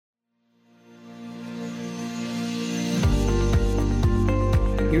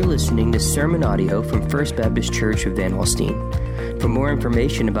listening to sermon audio from First Baptist Church of Van Alstyne. For more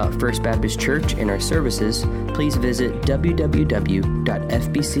information about First Baptist Church and our services, please visit www.fbcva.com.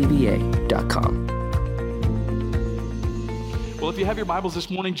 Well, if you have your Bibles this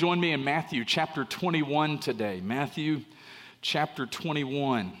morning, join me in Matthew chapter 21 today. Matthew chapter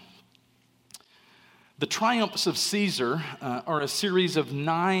 21. The Triumphs of Caesar are a series of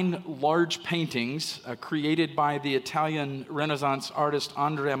 9 large paintings created by the Italian Renaissance artist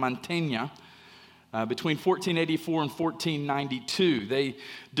Andrea Mantegna between 1484 and 1492. They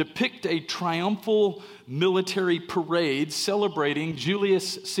depict a triumphal military parade celebrating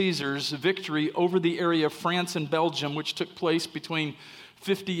Julius Caesar's victory over the area of France and Belgium, which took place between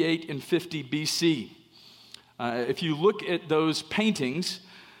 58 and 50 BC. If you look at those paintings,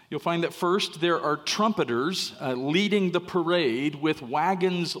 you'll find that first there are trumpeters leading the parade with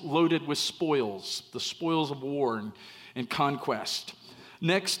wagons loaded with spoils, the spoils of war and conquest.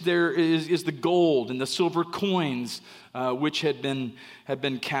 Next, there is the gold and the silver coins which had been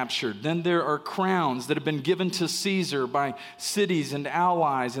captured. Then there are crowns that have been given to Caesar by cities and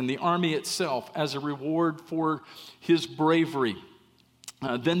allies and the army itself as a reward for his bravery.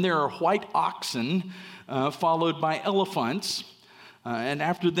 Then there are white oxen followed by elephants. And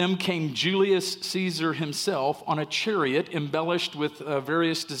after them came Julius Caesar himself on a chariot embellished with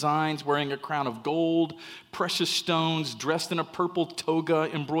various designs, wearing a crown of gold, precious stones, dressed in a purple toga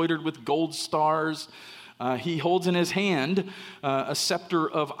embroidered with gold stars. He holds in his hand a scepter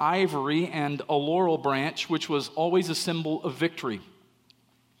of ivory and a laurel branch, which was always a symbol of victory.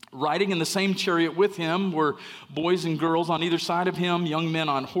 Riding in the same chariot with him were boys and girls on either side of him, young men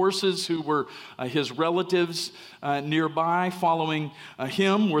on horses who were his relatives nearby. Following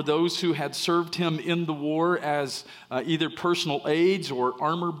him were those who had served him in the war as either personal aides or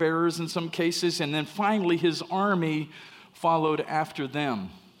armor bearers in some cases. And then finally his army followed after them.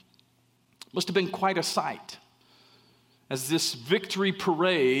 Must have been quite a sight as this victory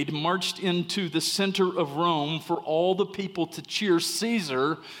parade marched into the center of Rome for all the people to cheer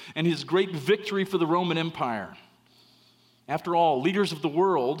Caesar and his great victory for the Roman Empire. After all, leaders of the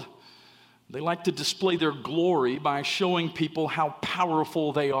world, they like to display their glory by showing people how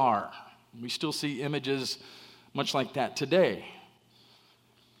powerful they are. We still see images much like that today.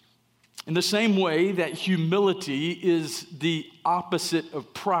 In the same way that humility is the opposite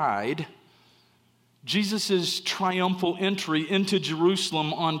of pride, Jesus' triumphal entry into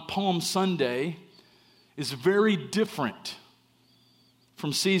Jerusalem on Palm Sunday is very different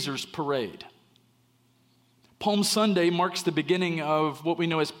from Caesar's parade. Palm Sunday marks the beginning of what we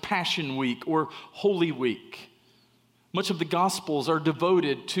know as Passion Week or Holy Week. Much of the Gospels are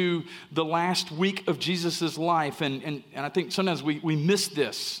devoted to the last week of Jesus' life, and I think sometimes we miss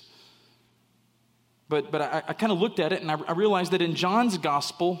this. But I kind of looked at it and I realized that in John's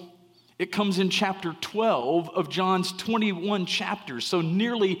Gospel, it comes in chapter 12 of John's 21 chapters, so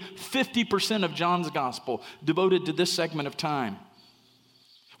nearly 50% of John's gospel devoted to this segment of time.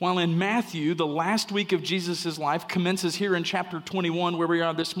 While in Matthew, the last week of Jesus' life commences here in chapter 21, where we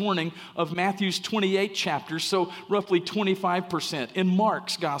are this morning, of Matthew's 28 chapters, so roughly 25%. In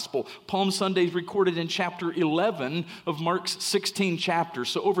Mark's gospel, Palm Sunday is recorded in chapter 11 of Mark's 16 chapters,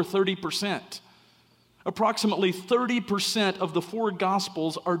 so over 30%. Approximately 30% of the 4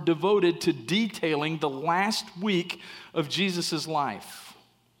 Gospels are devoted to detailing the last week of Jesus' life.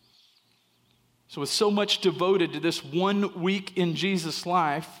 So with so much devoted to this 1 week in Jesus'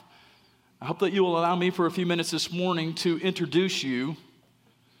 life, I hope that you will allow me for a few minutes this morning to introduce you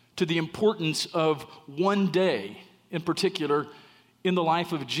to the importance of one day in particular in the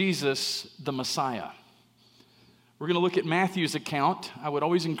life of Jesus, the Messiah. We're going to look at Matthew's account. I would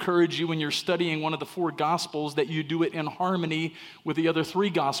always encourage you when you're studying one of the 4 Gospels that you do it in harmony with the other 3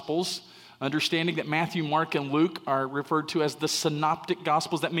 Gospels, understanding that Matthew, Mark, and Luke are referred to as the synoptic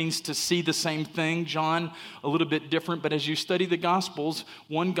Gospels. That means to see the same thing. John, a little bit different, but as you study the Gospels,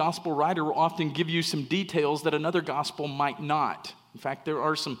 one Gospel writer will often give you some details that another Gospel might not. In fact, there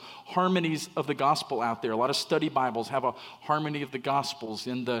are some harmonies of the Gospel out there. A lot of study Bibles have a harmony of the Gospels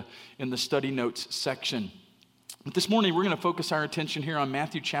in the study notes section. But this morning, we're going to focus our attention here on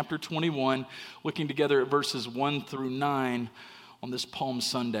Matthew chapter 21, looking together at verses 1 through 9 on this Palm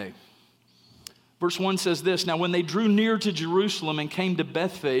Sunday. Verse 1 says this, "Now when they drew near to Jerusalem and came to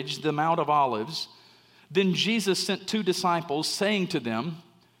Bethphage, the Mount of Olives, then Jesus sent 2 disciples, saying to them,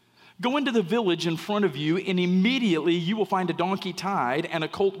 'Go into the village in front of you, and immediately you will find a donkey tied and a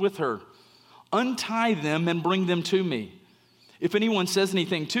colt with her. Untie them and bring them to me. If anyone says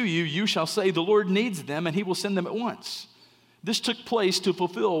anything to you, you shall say, the Lord needs them, and he will send them at once.' This took place to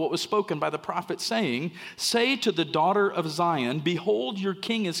fulfill what was spoken by the prophet, saying, "Say to the daughter of Zion, behold, your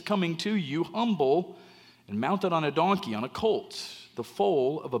king is coming to you, humble and mounted on a donkey, on a colt, the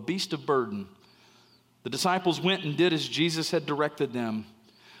foal of a beast of burden." The disciples went and did as Jesus had directed them.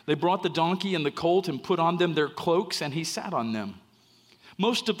 They brought the donkey and the colt and put on them their cloaks, and he sat on them.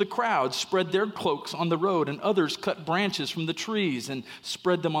 Most of the crowd spread their cloaks on the road, and others cut branches from the trees and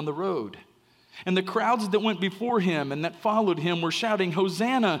spread them on the road. And the crowds that went before him and that followed him were shouting,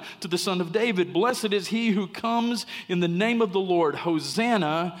 "Hosanna to the Son of David. Blessed is he who comes in the name of the Lord.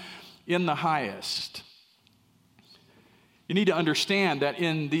 Hosanna in the highest." You need to understand that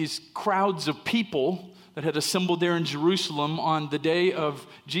in these crowds of people that had assembled there in Jerusalem on the day of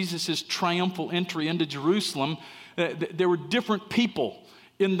Jesus' triumphal entry into Jerusalem, there were different people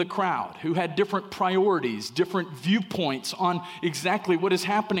in the crowd who had different priorities, different viewpoints on exactly what is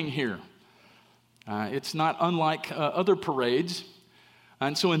happening here. It's not unlike other parades.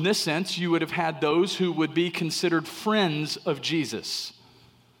 And so in this sense, you would have had those who would be considered friends of Jesus.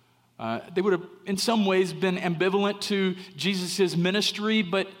 They would have, in some ways, been ambivalent to Jesus' ministry,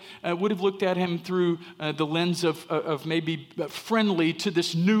 but would have looked at him through the lens of maybe friendly to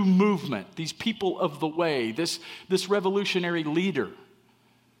this new movement, these people of the way, this revolutionary leader.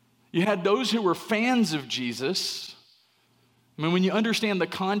 You had those who were fans of Jesus. I mean, when you understand the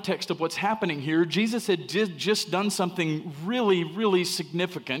context of what's happening here, Jesus had just done something really, really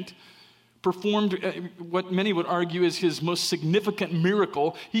significant, performed what many would argue is his most significant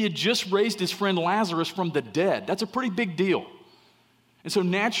miracle. He had just raised his friend Lazarus from the dead. That's a pretty big deal. And so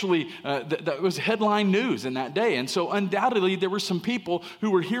naturally, that was headline news in that day. And so undoubtedly, there were some people who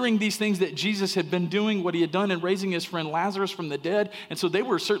were hearing these things that Jesus had been doing, what he had done in raising his friend Lazarus from the dead. And so they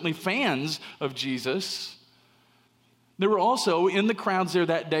were certainly fans of Jesus. There were also in the crowds there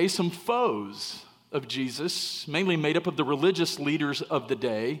that day some foes of Jesus, mainly made up of the religious leaders of the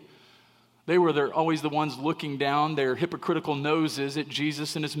day. They were always the ones looking down their hypocritical noses at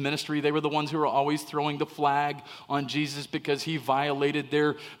Jesus and his ministry. They were the ones who were always throwing the flag on Jesus because he violated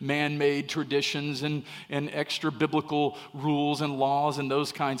their man-made traditions and extra biblical rules and laws and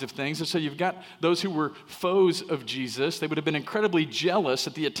those kinds of things. And so you've got those who were foes of Jesus. They would have been incredibly jealous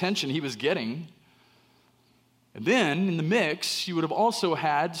at the attention he was getting. And then in the mix, you would have also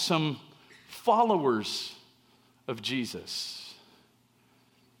had some followers of Jesus.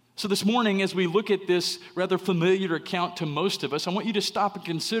 So this morning, as we look at this rather familiar account to most of us, I want you to stop and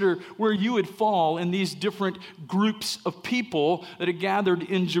consider where you would fall in these different groups of people that had gathered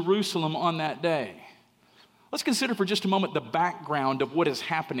in Jerusalem on that day. Let's consider for just a moment the background of what is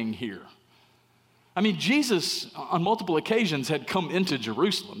happening here. I mean, Jesus, on multiple occasions, had come into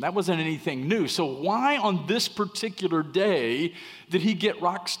Jerusalem. That wasn't anything new. So why on this particular day did he get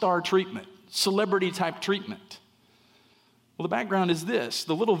rock star treatment, celebrity-type treatment? Well, the background is this.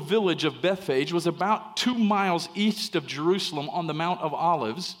 The little village of Bethphage was about 2 miles east of Jerusalem on the Mount of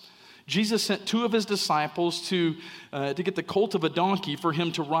Olives. Jesus sent 2 of his disciples to get the colt of a donkey for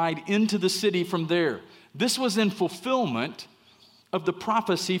him to ride into the city from there. This was in fulfillment of the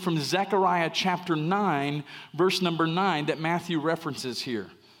prophecy from Zechariah chapter 9, verse number 9 that Matthew references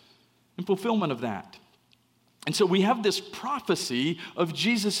here. In fulfillment of that. And so we have this prophecy of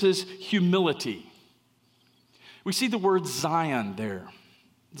Jesus' humility. We see the word Zion there.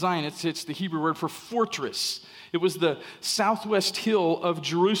 Zion, it's the Hebrew word for fortress. It was the southwest hill of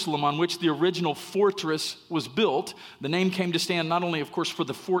Jerusalem on which the original fortress was built. The name came to stand not only, of course, for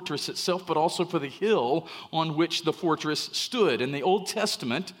the fortress itself, but also for the hill on which the fortress stood. In the Old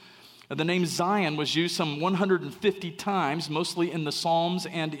Testament, the name Zion was used some 150 times, mostly in the Psalms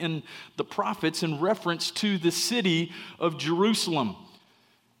and in the prophets, in reference to the city of Jerusalem.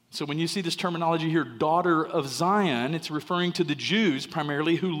 So when you see this terminology here, daughter of Zion, it's referring to the Jews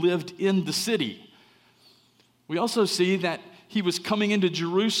primarily who lived in the city. We also see that he was coming into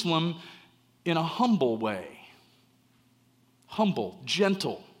Jerusalem in a humble way. Humble,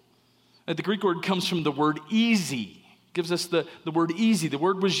 gentle. The Greek word comes from the word easy. It gives us the word easy. The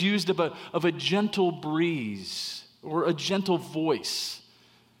word was used of a gentle breeze or a gentle voice.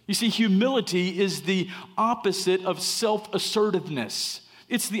 You see, humility is the opposite of self-assertiveness.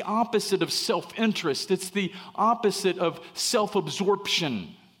 It's the opposite of self-interest. It's the opposite of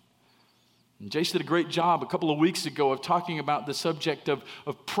self-absorption. And Jace did a great job a couple of weeks ago of talking about the subject of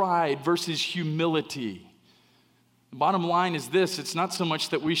pride versus humility. The bottom line is this: it's not so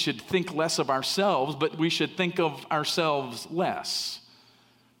much that we should think less of ourselves, but we should think of ourselves less.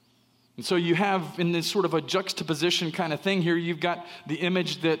 And so you have, in this sort of a juxtaposition kind of thing here, you've got the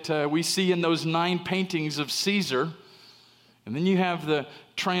image that we see in those 9 paintings of Caesar. And then you have the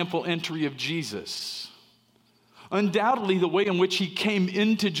triumphal entry of Jesus. Undoubtedly, the way in which he came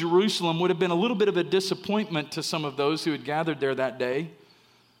into Jerusalem would have been a little bit of a disappointment to some of those who had gathered there that day.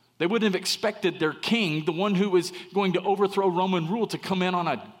 They wouldn't have expected their king, the one who was going to overthrow Roman rule, to come in on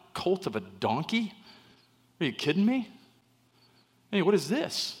a colt of a donkey. Are you kidding me? Hey, what is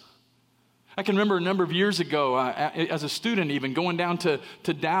this? I can remember a number of years ago, as a student even, going down to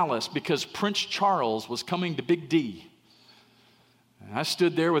Dallas because Prince Charles was coming to Big D. And I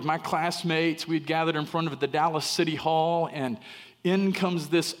stood there with my classmates. We'd gathered in front of the Dallas City Hall, and in comes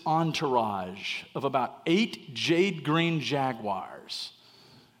this entourage of about 8 jade green Jaguars.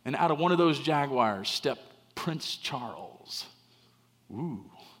 And out of one of those Jaguars stepped Prince Charles. Ooh.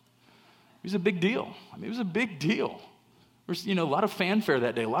 It was a big deal. I mean, it was a big deal. There was, a lot of fanfare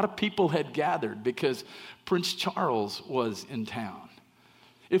that day. A lot of people had gathered because Prince Charles was in town.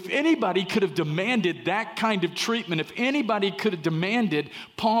 If anybody could have demanded that kind of treatment, if anybody could have demanded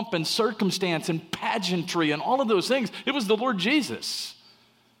pomp and circumstance and pageantry and all of those things, it was the Lord Jesus.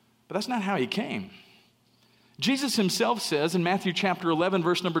 But that's not how he came. Jesus himself says in Matthew chapter 11,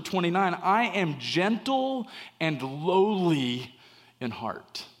 verse number 29, I am gentle and lowly in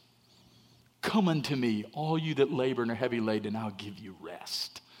heart. Come unto me, all you that labor and are heavy laden, and I'll give you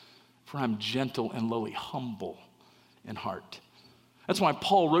rest. For I'm gentle and lowly, humble in heart. That's why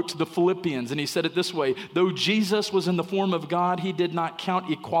Paul wrote to the Philippians, and he said it this way, though Jesus was in the form of God, he did not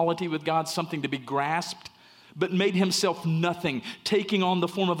count equality with God something to be grasped, but made himself nothing, taking on the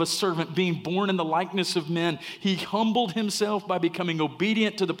form of a servant, being born in the likeness of men. He humbled himself by becoming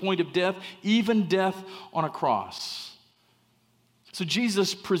obedient to the point of death, even death on a cross. So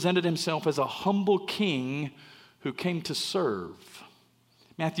Jesus presented himself as a humble king who came to serve.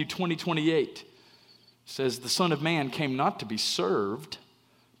 Matthew 20:28 says, the Son of Man came not to be served,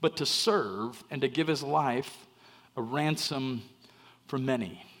 but to serve and to give his life a ransom for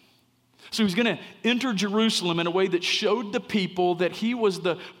many. So he was going to enter Jerusalem in a way that showed the people that he was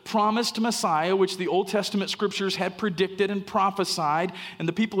the promised Messiah, which the Old Testament scriptures had predicted and prophesied, and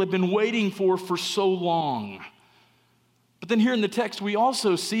the people had been waiting for so long. But then here in the text, we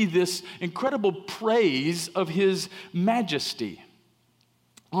also see this incredible praise of his majesty,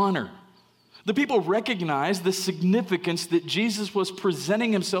 honor. The people recognized the significance that Jesus was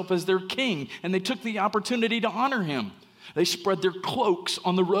presenting himself as their king, and they took the opportunity to honor him. They spread their cloaks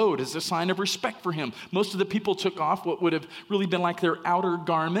on the road as a sign of respect for him. Most of the people took off what would have really been like their outer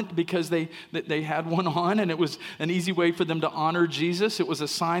garment because they had one on, and it was an easy way for them to honor Jesus. It was a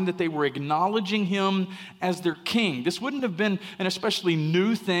sign that they were acknowledging him as their king. This wouldn't have been an especially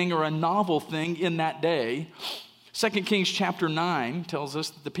new thing or a novel thing in that day. 2 Kings chapter 9 tells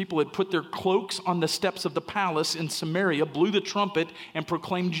us that the people had put their cloaks on the steps of the palace in Samaria, blew the trumpet, and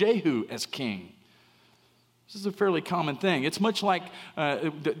proclaimed Jehu as king. This is a fairly common thing. It's much like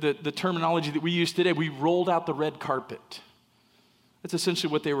the terminology that we use today. We rolled out the red carpet. That's essentially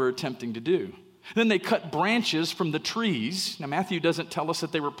what they were attempting to do. Then they cut branches from the trees. Now, Matthew doesn't tell us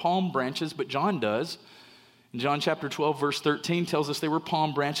that they were palm branches, but John does. In John chapter 12, verse 13 tells us they were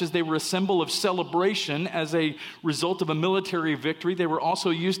palm branches. They were a symbol of celebration as a result of a military victory. They were also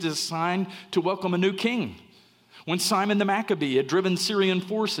used as a sign to welcome a new king. When Simon the Maccabee had driven Syrian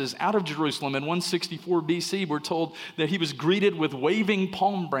forces out of Jerusalem in 164 BC, we're told that he was greeted with waving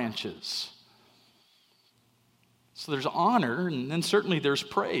palm branches. So there's honor, and then certainly there's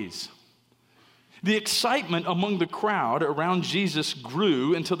praise. The excitement among the crowd around Jesus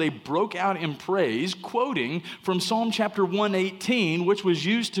grew until they broke out in praise, quoting from Psalm chapter 118, which was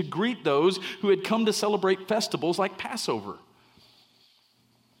used to greet those who had come to celebrate festivals like Passover.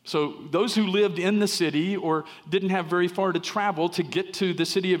 So those who lived in the city or didn't have very far to travel to get to the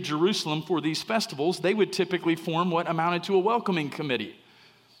city of Jerusalem for these festivals, they would typically form what amounted to a welcoming committee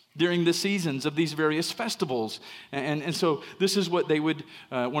during the seasons of these various festivals. And so this is what they would,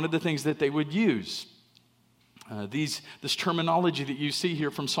 one of the things that they would use. This terminology that you see here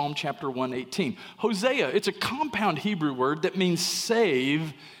from Psalm chapter 118. Hosea, it's a compound Hebrew word that means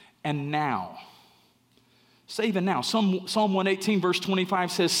save and now. Save and now. Psalm 118 verse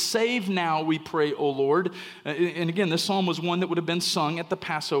 25 says, save now, we pray, O Lord. And again, this psalm was one that would have been sung at the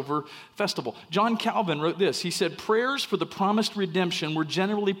Passover festival. John Calvin wrote this. He said, prayers for the promised redemption were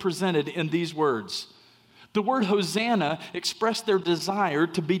generally presented in these words. The word Hosanna expressed their desire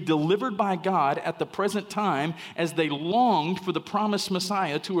to be delivered by God at the present time as they longed for the promised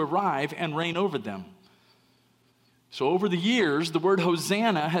Messiah to arrive and reign over them. So over the years, the word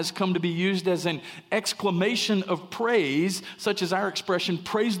Hosanna has come to be used as an exclamation of praise, such as our expression,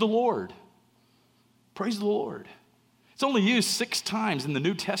 praise the Lord. Praise the Lord. It's only used 6 times in the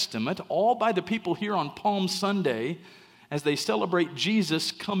New Testament, all by the people here on Palm Sunday as they celebrate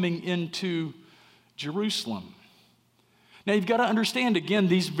Jesus coming into Jerusalem. Now, you've got to understand, again,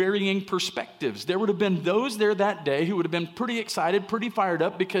 these varying perspectives. There would have been those there that day who would have been pretty excited, pretty fired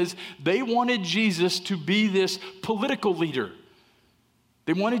up, because they wanted Jesus to be this political leader.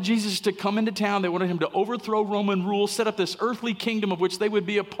 They wanted Jesus to come into town. They wanted him to overthrow Roman rule, set up this earthly kingdom of which they would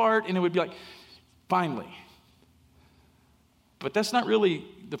be a part, and it would be like, finally. But that's not really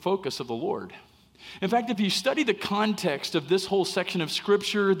the focus of the Lord. In fact, if you study the context of this whole section of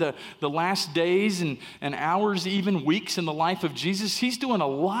Scripture, the last days and hours, even weeks in the life of Jesus, he's doing a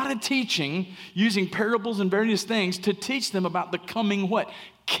lot of teaching using parables and various things to teach them about the coming what?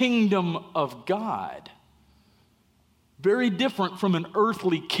 Kingdom of God. Very different from an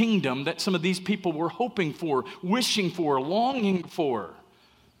earthly kingdom that some of these people were hoping for, wishing for, longing for.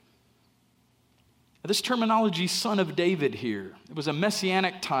 This terminology, Son of David here, it was a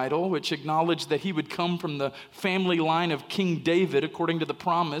messianic title which acknowledged that he would come from the family line of King David according to the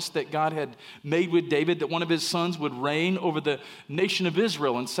promise that God had made with David that one of his sons would reign over the nation of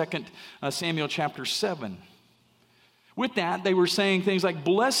Israel in 2 Samuel chapter 7. With that, they were saying things like,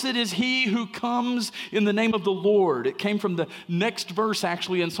 blessed is he who comes in the name of the Lord. It came from the next verse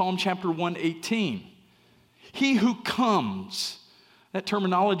actually in Psalm chapter 118. He who comes. That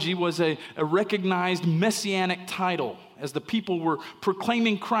terminology was a recognized messianic title as the people were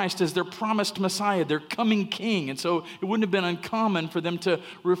proclaiming Christ as their promised Messiah, their coming king. And so it wouldn't have been uncommon for them to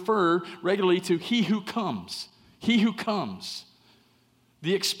refer regularly to he who comes,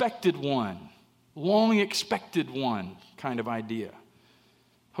 the expected one, long expected one kind of idea.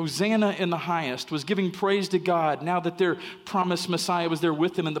 Hosanna in the highest was giving praise to God now that their promised Messiah was there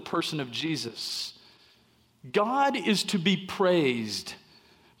with them in the person of Jesus. God is to be praised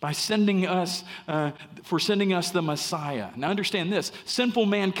by sending us the Messiah. Now understand this, sinful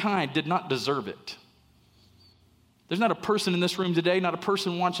mankind did not deserve it. There's not a person in this room today, not a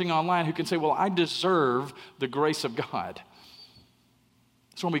person watching online who can say, well, I deserve the grace of God.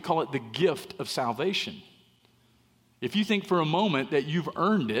 That's why we call it the gift of salvation. If you think for a moment that you've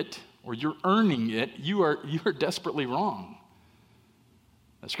earned it or you're earning it, you are desperately wrong.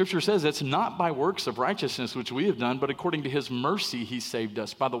 The Scripture says it's not by works of righteousness which we have done, but according to his mercy he saved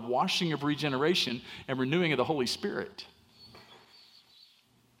us by the washing of regeneration and renewing of the Holy Spirit.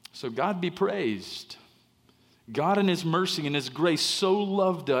 So God be praised. God in his mercy and his grace so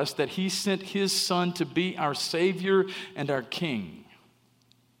loved us that he sent his Son to be our Savior and our King.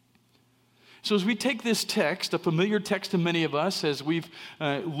 So as we take this text, a familiar text to many of us, as we've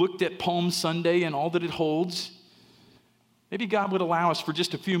looked at Palm Sunday and all that it holds, maybe God would allow us for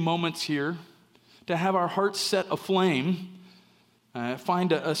just a few moments here to have our hearts set aflame,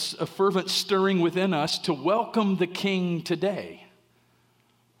 find a fervent stirring within us to welcome the King today.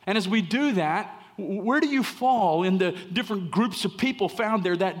 And as we do that, where do you fall in the different groups of people found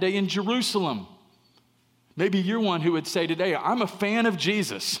there that day in Jerusalem? Maybe you're one who would say today, I'm a fan of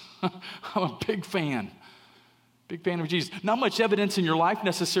Jesus. I'm a big fan of Jesus. Not much evidence in your life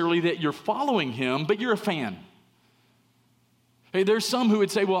necessarily that you're following him, but you're a fan. Hey, there's some who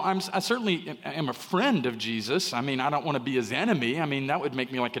would say, well, I certainly am a friend of Jesus. I mean, I don't want to be his enemy. I mean, that would make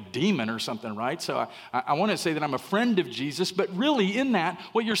me like a demon or something, right? So I want to say that I'm a friend of Jesus. But really in that,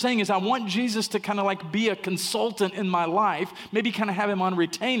 what you're saying is I want Jesus to kind of like be a consultant in my life, maybe kind of have him on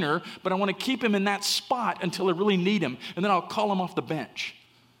retainer, but I want to keep him in that spot until I really need him. And then I'll call him off the bench.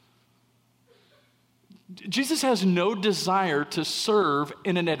 Jesus has no desire to serve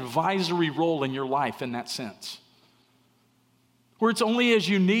in an advisory role in your life in that sense, where it's only as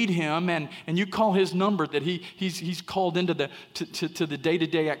you need him and you call his number that he's called into the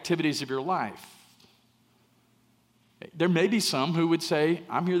day-to-day activities of your life. There may be some who would say,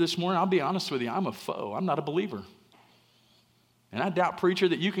 I'm here this morning, I'll be honest with you, I'm a foe. I'm not a believer. And I doubt, preacher,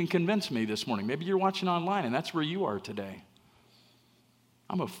 that you can convince me this morning. Maybe you're watching online and that's where you are today.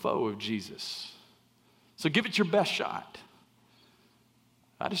 I'm a foe of Jesus. So give it your best shot.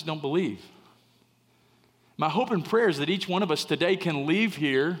 I just don't believe. My hope and prayer is that each one of us today can leave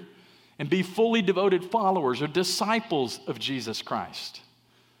here and be fully devoted followers or disciples of Jesus Christ.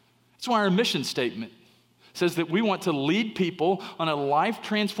 That's why our mission statement says that we want to lead people on a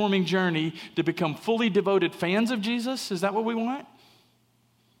life-transforming journey to become fully devoted fans of Jesus. Is that what we want?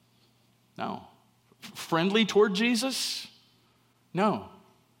 No. Friendly toward Jesus? No.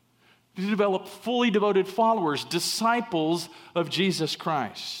 To develop fully devoted followers, disciples of Jesus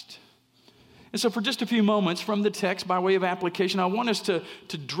Christ. And so for just a few moments from the text by way of application, I want us to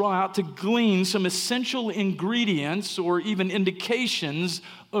draw out, to glean some essential ingredients or even indications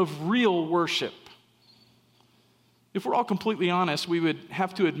of real worship. If we're all completely honest, we would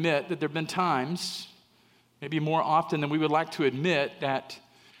have to admit that there have been times, maybe more often than we would like to admit, that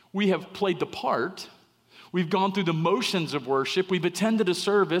we have played the part We've gone through the motions of worship. We've attended a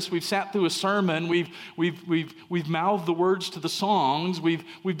service. We've sat through a sermon. We've mouthed the words to the songs. We've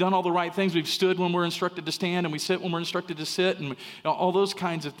done all the right things. We've stood when we're instructed to stand, and we sit when we're instructed to sit, and all those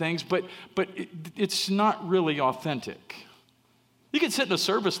kinds of things. But it's not really authentic. You can sit in a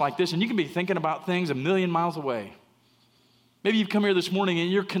service like this, and you can be thinking about things a million miles away. Maybe you've come here this morning, and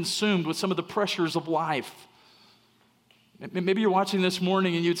you're consumed with some of the pressures of life. Maybe you're watching this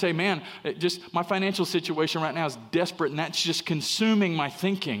morning and you'd say, man, just my financial situation right now is desperate and that's just consuming my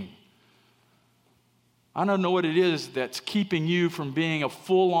thinking. I don't know what it is that's keeping you from being a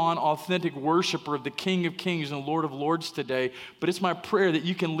full-on, authentic worshiper of the King of Kings and Lord of Lords today, but it's my prayer that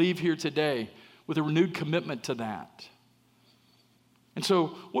you can leave here today with a renewed commitment to that. And so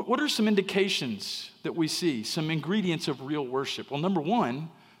what are some indications that we see, some ingredients of real worship? Well, number one,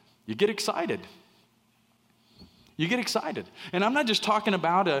 you get excited. You get excited. And I'm not just talking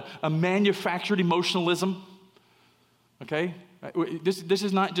about a manufactured emotionalism, okay? This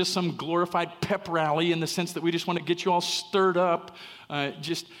is not just some glorified pep rally in the sense that we just want to get you all stirred up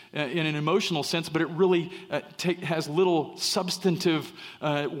in an emotional sense, but it really has little substantive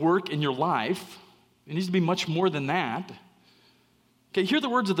work in your life. It needs to be much more than that. Okay, hear the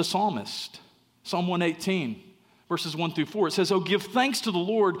words of the psalmist, Psalm 118. Verses 1 through 4, it says, "Oh, give thanks to the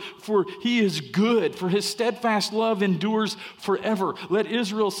Lord, for he is good, for his steadfast love endures forever. Let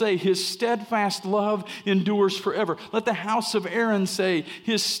Israel say, his steadfast love endures forever. Let the house of Aaron say,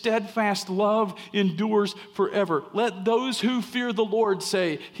 his steadfast love endures forever. Let those who fear the Lord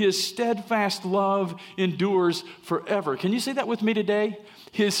say, his steadfast love endures forever." Can you say that with me today?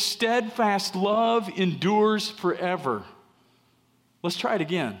 His steadfast love endures forever. Let's try it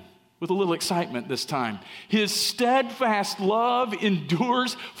again. With a little excitement this time. His steadfast love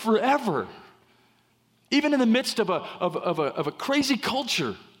endures forever. Even in the midst of a crazy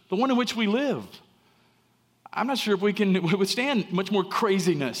culture, the one in which we live. I'm not sure if we can withstand much more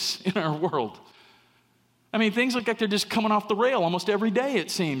craziness in our world. I mean, things look like they're just coming off the rail almost every day, it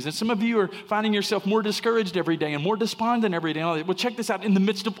seems. And some of you are finding yourself more discouraged every day and more despondent every day. Well, check this out. In the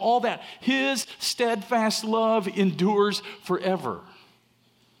midst of all that, his steadfast love endures forever.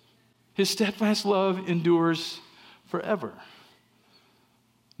 His steadfast love endures forever.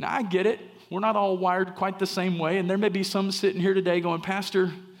 Now, I get it. We're not all wired quite the same way, and there may be some sitting here today going,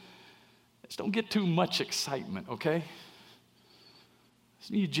 "Pastor, just don't get too much excitement, okay?"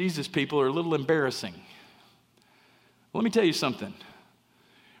 Some of you Jesus people are a little embarrassing. Let me tell you something.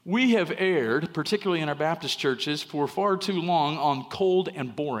 We have erred, particularly in our Baptist churches, for far too long on cold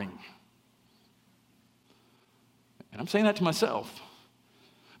and boring. And I'm saying that to myself.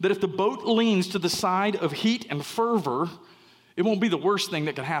 That if the boat leans to the side of heat and fervor, it won't be the worst thing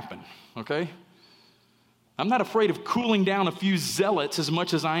that could happen, okay? I'm not afraid of cooling down a few zealots as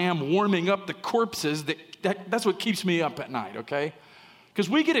much as I am warming up the corpses. That's what keeps me up at night, okay? Because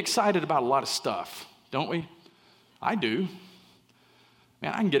we get excited about a lot of stuff, don't we? I do.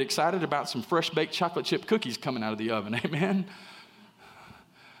 Man, I can get excited about some fresh-baked chocolate chip cookies coming out of the oven, amen?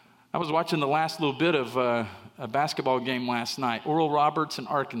 I was watching the last little bit of a basketball game last night, Oral Roberts and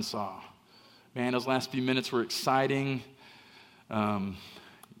Arkansas. Man, those last few minutes were exciting. It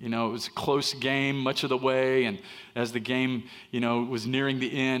was a close game much of the way, and as the game, was nearing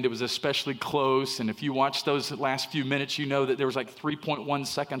the end, it was especially close, and if you watch those last few minutes, you know that there was like 3.1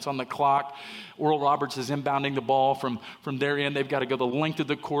 seconds on the clock. Oral Roberts is inbounding the ball from their end. They've got to go the length of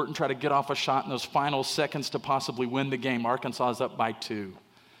the court and try to get off a shot in those final seconds to possibly win the game. Arkansas is up by 2.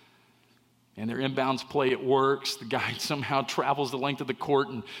 And their inbounds play, it works. The guy somehow travels the length of the court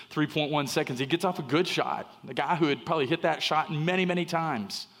in 3.1 seconds. He gets off a good shot. The guy who had probably hit that shot many, many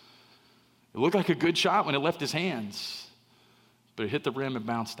times. It looked like a good shot when it left his hands, but it hit the rim and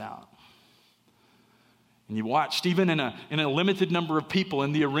bounced out. And you watched, even in a limited number of people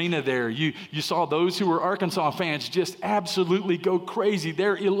in the arena there, you saw those who were Arkansas fans just absolutely go crazy.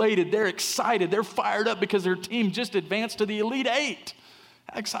 They're elated. They're excited. They're fired up because their team just advanced to the Elite Eight.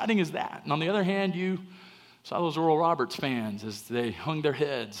 How exciting is that? And on the other hand, you saw those Oral Roberts fans as they hung their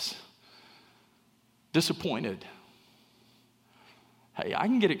heads, disappointed. Hey, I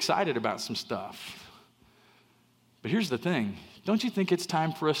can get excited about some stuff. But here's the thing. Don't you think it's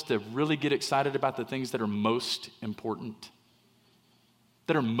time for us to really get excited about the things that are most important?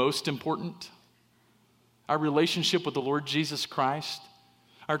 That are most important? Our relationship with the Lord Jesus Christ,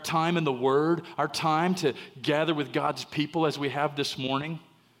 our time in the Word, our time to gather with God's people as we have this morning.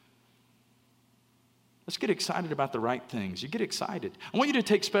 Let's get excited about the right things. You get excited. I want you to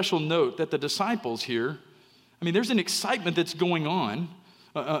take special note that the disciples here, there's an excitement that's going on.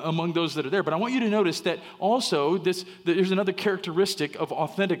 among those that are there. But I want you to notice that also there's another characteristic of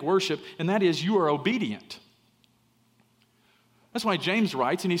authentic worship, and that is you are obedient. That's why James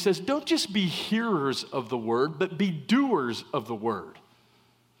writes, and he says, don't just be hearers of the word, but be doers of the word.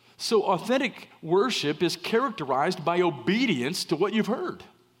 So authentic worship is characterized by obedience to what you've heard.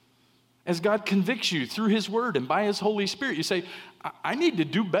 As God convicts you through his word and by his Holy Spirit, you say, I need to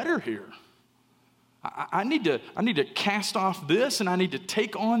do better here. I need to cast off this, and I need to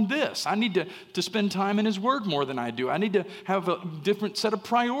take on this. I need to spend time in his word more than I do. I need to have a different set of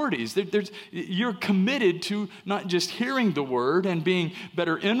priorities. You're committed to not just hearing the word and being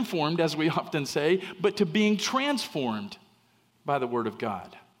better informed, as we often say, but to being transformed by the word of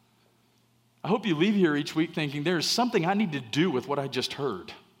God. I hope you leave here each week thinking there's something I need to do with what I just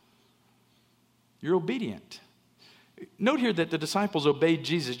heard. You're obedient. Note here that the disciples obeyed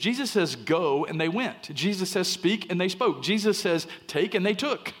Jesus. Jesus says, go, and they went. Jesus says, speak, and they spoke. Jesus says, take, and they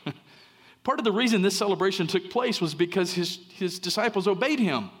took. Part of the reason this celebration took place was because his disciples obeyed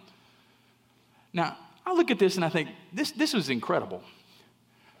him. Now, I look at this and I think, this was incredible.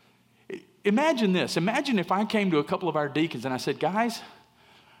 Imagine this. Imagine if I came to a couple of our deacons and I said, guys,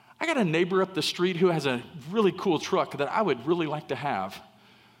 I got a neighbor up the street who has a really cool truck that I would really like to have.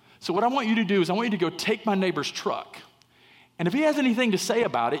 So what I want you to do is I want you to go take my neighbor's truck. And if he has anything to say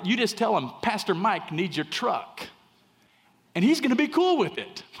about it, you just tell him, Pastor Mike needs your truck. And he's going to be cool with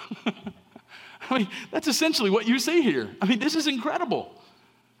it. I mean, that's essentially what you see here. I mean, this is incredible.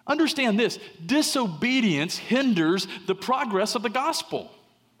 Understand this. Disobedience hinders the progress of the gospel.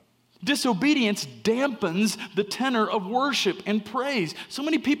 Disobedience dampens the tenor of worship and praise. So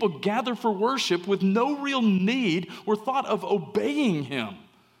many people gather for worship with no real need or thought of obeying him,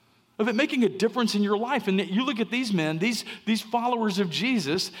 of it making a difference in your life. And you look at these men, these followers of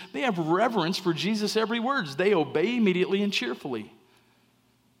Jesus, they have reverence for Jesus' every word. They obey immediately and cheerfully.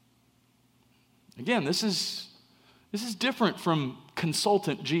 Again, this is different from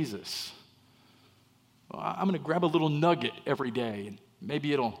consultant Jesus. Well, I'm going to grab a little nugget every day, and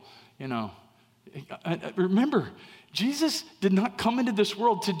maybe it'll, remember, Jesus did not come into this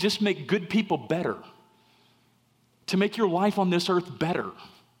world to just make good people better, to make your life on this earth better.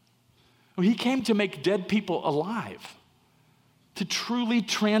 He came to make dead people alive, to truly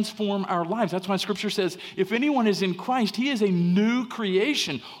transform our lives. That's why Scripture says, if anyone is in Christ, he is a new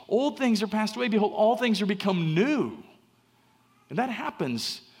creation. Old things are passed away. Behold, all things are become new. And that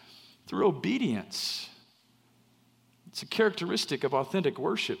happens through obedience. It's a characteristic of authentic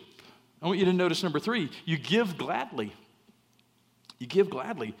worship. I want you to notice number 3, you give gladly. You give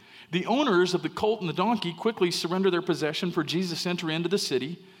gladly. The owners of the colt and the donkey quickly surrender their possession for Jesus' entry into the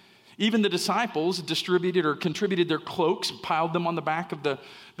city. Even the disciples distributed or contributed their cloaks, piled them on the back of the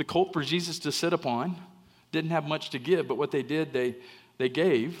colt for Jesus to sit upon. Didn't have much to give, but what they did, they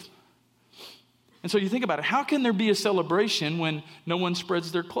gave. And so you think about it. How can there be a celebration when no one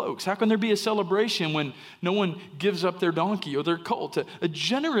spreads their cloaks? How can there be a celebration when no one gives up their donkey or their colt? A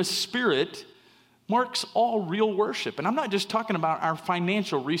generous spirit marks all real worship. And I'm not just talking about our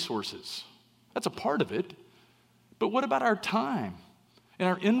financial resources. That's a part of it. But what about our time and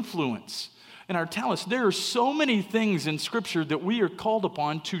our influence and our talents? There are so many things in Scripture that we are called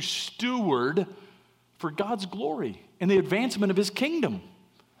upon to steward for God's glory and the advancement of his kingdom.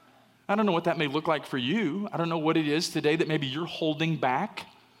 I don't know what that may look like for you. I don't know what it is today that maybe you're holding back.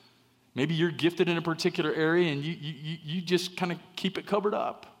 Maybe you're gifted in a particular area and you just kind of keep it covered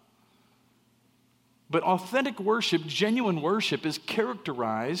up. But authentic worship, genuine worship, is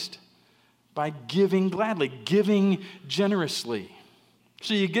characterized by giving gladly, giving generously.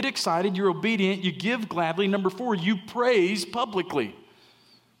 So you get excited, you're obedient, you give gladly. Number 4, you praise publicly.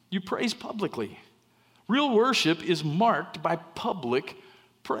 You praise publicly. Real worship is marked by public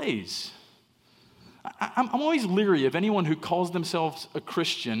praise. I'm always leery of anyone who calls themselves a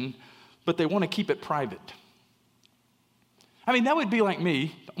Christian, but they want to keep it private. I mean, that would be like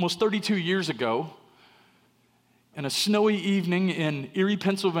me almost 32 years ago in a snowy evening in Erie,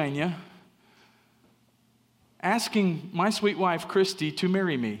 Pennsylvania, asking my sweet wife, Christy, to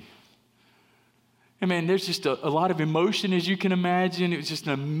marry me. I mean, there's just a lot of emotion, as you can imagine. It was just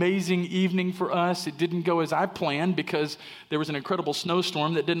an amazing evening for us. It didn't go as I planned because there was an incredible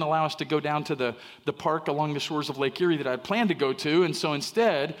snowstorm that didn't allow us to go down to the park along the shores of Lake Erie that I had planned to go to. And so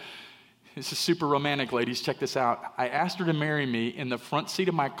instead, this is super romantic, ladies. Check this out. I asked her to marry me in the front seat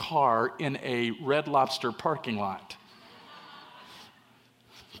of my car in a Red Lobster parking lot.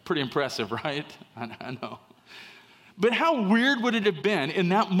 Pretty impressive, right? I know. But how weird would it have been in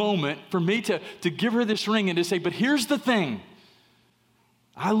that moment for me to give her this ring and to say, but here's the thing.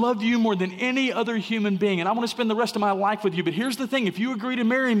 I love you more than any other human being, and I want to spend the rest of my life with you. But here's the thing, if you agree to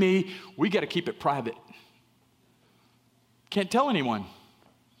marry me, we got to keep it private. Can't tell anyone.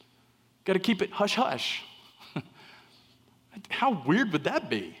 Got to keep it hush-hush. How weird would that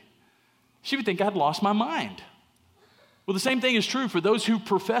be? She would think I'd lost my mind. Well, the same thing is true for those who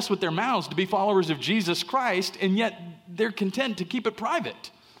profess with their mouths to be followers of Jesus Christ, and yet they're content to keep it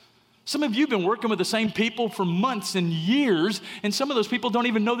private. Some of you have been working with the same people for months and years, and some of those people don't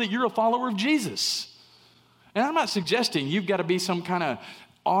even know that you're a follower of Jesus. And I'm not suggesting you've got to be some kind of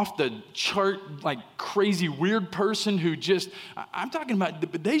off the chart, like crazy weird person who I'm talking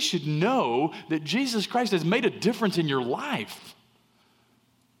about, they should know that Jesus Christ has made a difference in your life.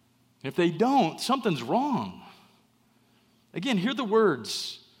 If they don't, something's wrong. Again, hear the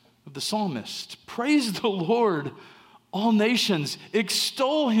words of the psalmist. Praise the Lord, all nations.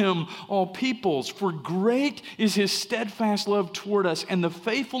 Extol him, all peoples. For great is his steadfast love toward us, and the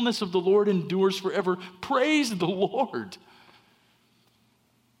faithfulness of the Lord endures forever. Praise the Lord.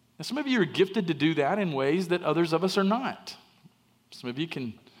 Now, some of you are gifted to do that in ways that others of us are not. Some of you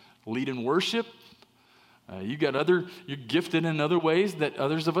can lead in worship. You're gifted in other ways that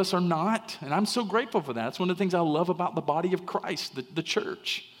others of us are not. And I'm so grateful for that. It's one of the things I love about the body of Christ, the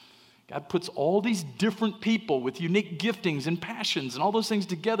church. God puts all these different people with unique giftings and passions and all those things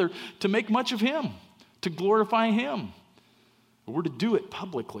together to make much of him, to glorify him. But we're to do it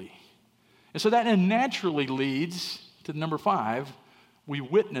publicly. And so that naturally leads to number 5, we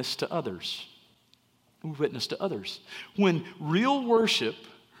witness to others. We witness to others. When real worship,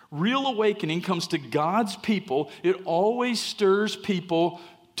 real awakening comes to God's people, it always stirs people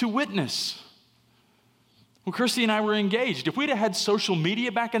to witness. Well, Christy and I were engaged. If we'd have had social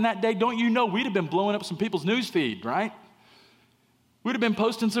media back in that day, don't you know we'd have been blowing up some people's news feed, right? We'd have been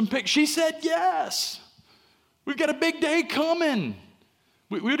posting some pics. She said yes. We've got a big day coming.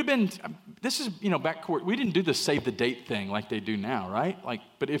 We would have been, this is, back court. We didn't do the save the date thing like they do now, right?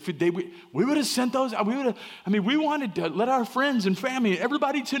 But if we would have sent those, we wanted to let our friends and family,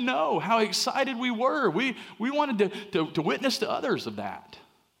 everybody to know how excited we were. We wanted to witness to others of that.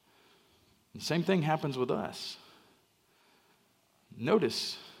 The same thing happens with us.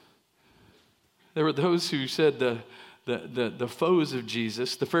 Notice, there were those who said the foes of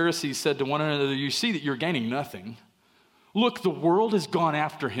Jesus, the Pharisees said to one another, you see that you're gaining nothing. Look, the world has gone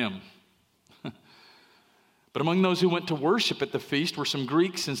after him. But among those who went to worship at the feast were some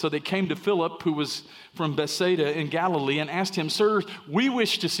Greeks, and so they came to Philip, who was from Bethsaida in Galilee, and asked him, Sir, we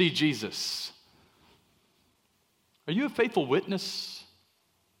wish to see Jesus. Are you a faithful witness?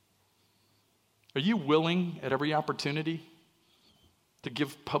 Are you willing at every opportunity to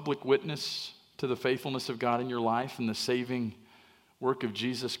give public witness to the faithfulness of God in your life and the saving work of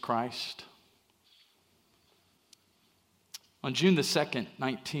Jesus Christ? On June the 2nd,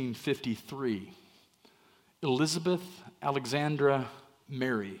 1953, Elizabeth Alexandra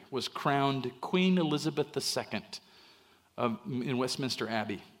Mary was crowned Queen Elizabeth II in Westminster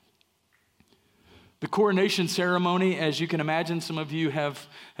Abbey. The coronation ceremony, as you can imagine, some of you have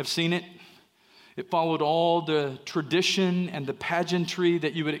seen it. It followed all the tradition and the pageantry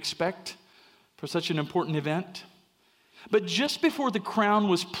that you would expect for such an important event. But just before the crown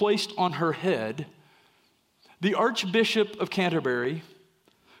was placed on her head, the Archbishop of Canterbury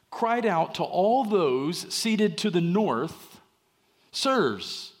cried out to all those seated to the north,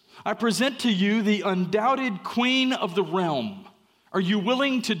 Sirs, I present to you the undoubted Queen of the realm. Are you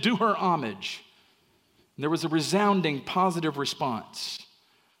willing to do her homage? And there was a resounding positive response.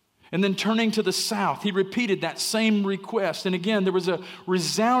 And then turning to the south, he repeated that same request. And again, there was a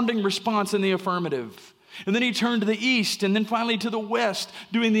resounding response in the affirmative. And then he turned to the east and then finally to the west,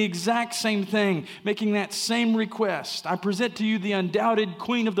 doing the exact same thing, making that same request. I present to you the undoubted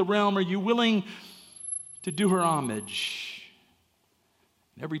Queen of the realm. Are you willing to do her homage?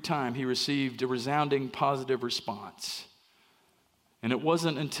 And every time he received a resounding positive response. And it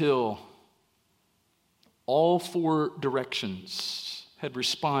wasn't until all 4 directions had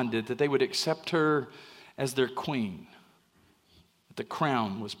responded that they would accept her as their queen, that the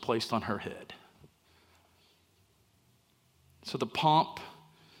crown was placed on her head. So the pomp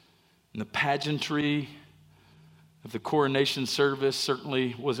and the pageantry of the coronation service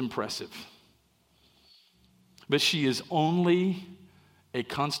certainly was impressive. But she is only a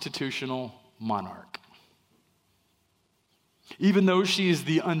constitutional monarch. Even though she is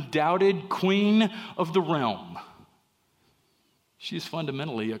the undoubted queen of the realm, she is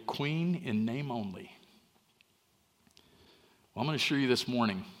fundamentally a queen in name only. Well, I'm going to assure you this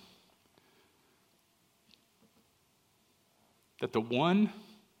morning that the one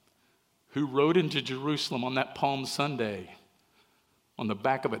who rode into Jerusalem on that Palm Sunday on the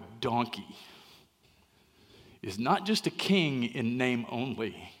back of a donkey is not just a king in name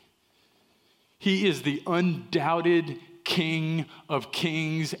only. He is the undoubted King of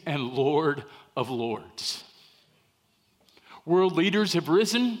kings and Lord of lords. World leaders have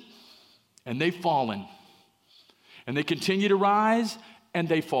risen and they've fallen. And they continue to rise and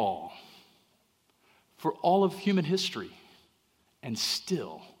they fall. For all of human history. And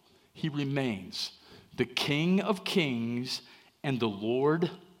still, he remains the King of kings and the Lord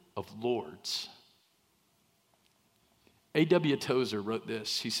of lords. A.W. Tozer wrote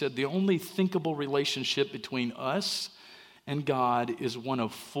this. He said, the only thinkable relationship between us and God is one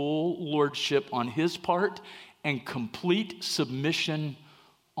of full lordship on his part and complete submission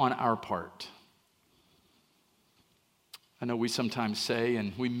on our part. I know we sometimes say,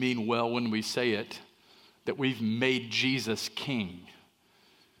 and we mean well when we say it, that we've made Jesus king.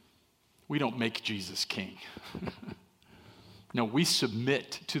 We don't make Jesus king. No, we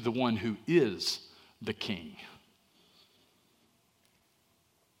submit to the one who is the king.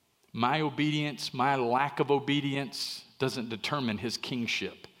 My obedience, my lack of obedience doesn't determine his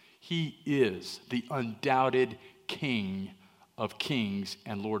kingship. He is the undoubted King of kings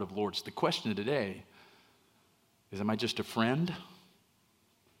and Lord of lords. The question today is, am I just a friend,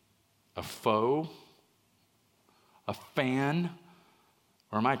 a foe, a fan,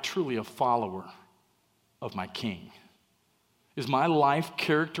 or am I truly a follower of my King? Is my life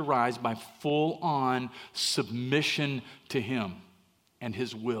characterized by full-on submission to him and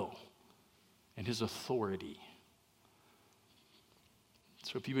his will and his authority?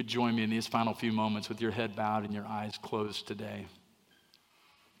 So if you would join me in these final few moments with your head bowed and your eyes closed today.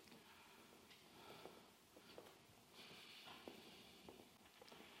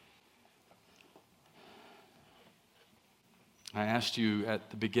 I asked you at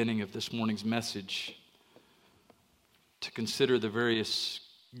the beginning of this morning's message to consider the various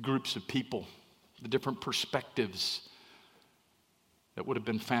groups of people, the different perspectives that would have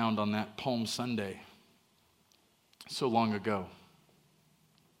been found on that Palm Sunday so long ago.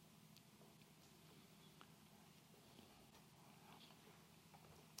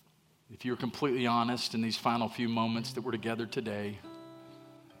 If you're completely honest in these final few moments that we're together today,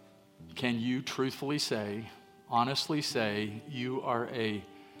 can you truthfully say, honestly say, you are a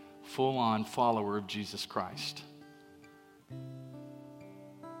full-on follower of Jesus Christ?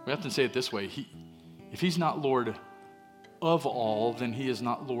 We often say it this way, if he's not Lord of all, then he is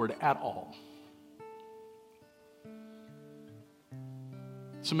not Lord at all.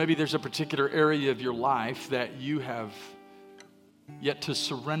 So maybe there's a particular area of your life that you have yet to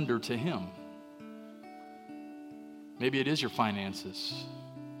surrender to him. Maybe it is your finances.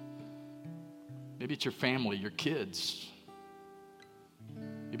 Maybe it's your family, your kids.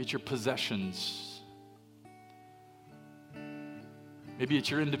 Maybe it's your possessions. Maybe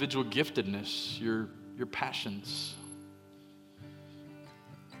it's your individual giftedness, your passions.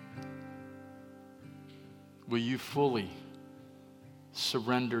 Will you fully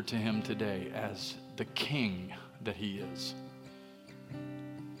surrender to him today as the King that he is?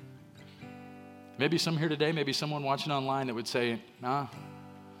 Maybe some here today, maybe someone watching online that would say, nah,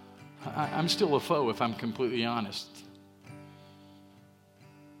 I'm still a foe if I'm completely honest.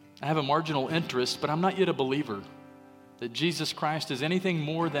 I have a marginal interest, but I'm not yet a believer that Jesus Christ is anything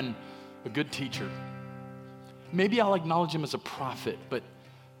more than a good teacher. Maybe I'll acknowledge him as a prophet, but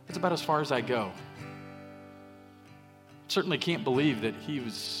that's about as far as I go. Certainly can't believe that he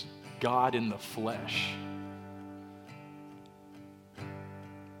was God in the flesh.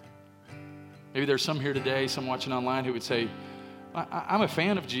 Maybe there's some here today, some watching online who would say, I'm a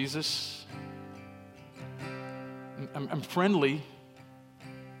fan of Jesus. I'm friendly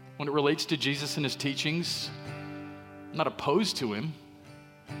when it relates to Jesus and his teachings. I'm not opposed to him.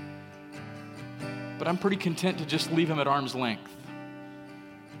 But I'm pretty content to just leave him at arm's length.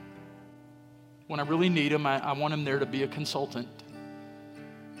 When I really need him, I want him there to be a consultant.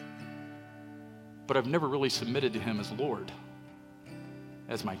 But I've never really submitted to him as Lord,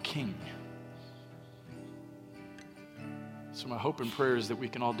 as my King. So my hope and prayer is that we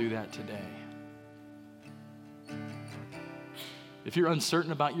can all do that today. If you're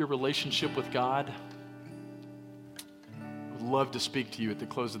uncertain about your relationship with God, I would love to speak to you at the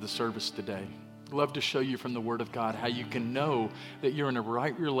close of the service today. I'd love to show you from the Word of God how you can know that you're in a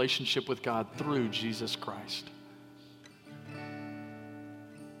right relationship with God through Jesus Christ.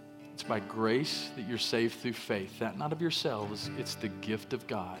 It's by grace that you're saved through faith, that not of yourselves, it's the gift of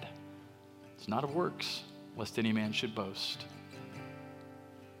God. It's not of works, lest any man should boast.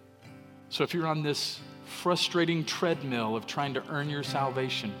 So if you're on this frustrating treadmill of trying to earn your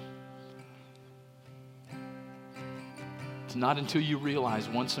salvation, It's not until you realize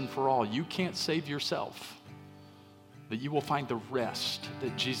once and for all you can't save yourself that you will find the rest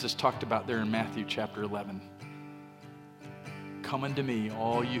that Jesus talked about there in Matthew chapter 11. Come unto me,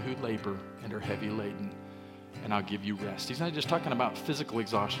 all you who labor and are heavy laden, and I'll give you rest. He's not just talking about physical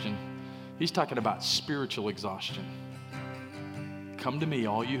exhaustion. He's talking about spiritual exhaustion. Come to me,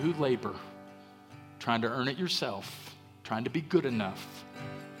 all you who labor, trying to earn it yourself, trying to be good enough.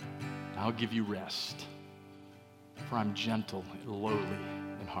 I'll give you rest. For I'm gentle and lowly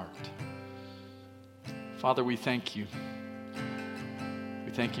in heart. Father, we thank you.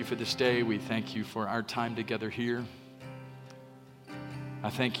 We thank you for this day. We thank you for our time together here. I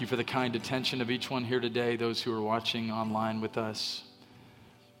thank you for the kind attention of each one here today, those who are watching online with us.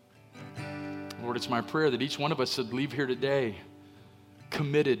 Lord, it's my prayer that each one of us would leave here today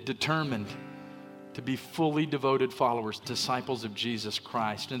committed, determined to be fully devoted followers, disciples of Jesus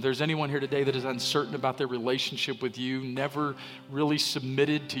Christ. And if there's anyone here today that is uncertain about their relationship with you, never really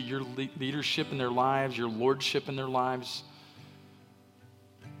submitted to your leadership in their lives, your lordship in their lives,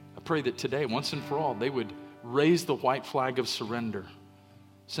 I pray that today, once and for all, they would raise the white flag of surrender,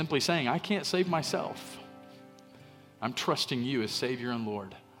 simply saying, I can't save myself. I'm trusting you as Savior and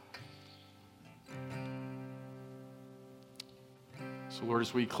Lord. So Lord,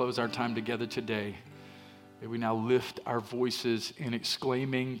 as we close our time together today, may we now lift our voices in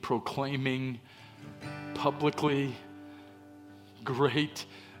exclaiming, proclaiming publicly, great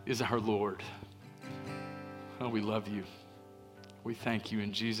is our Lord. Oh, we love you. We thank you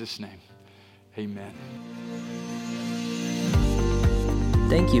in Jesus' name. Amen.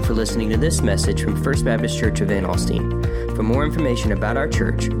 Thank you for listening to this message from First Baptist Church of Van Alstyne. For more information about our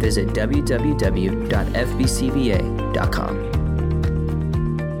church, visit www.fbcva.com.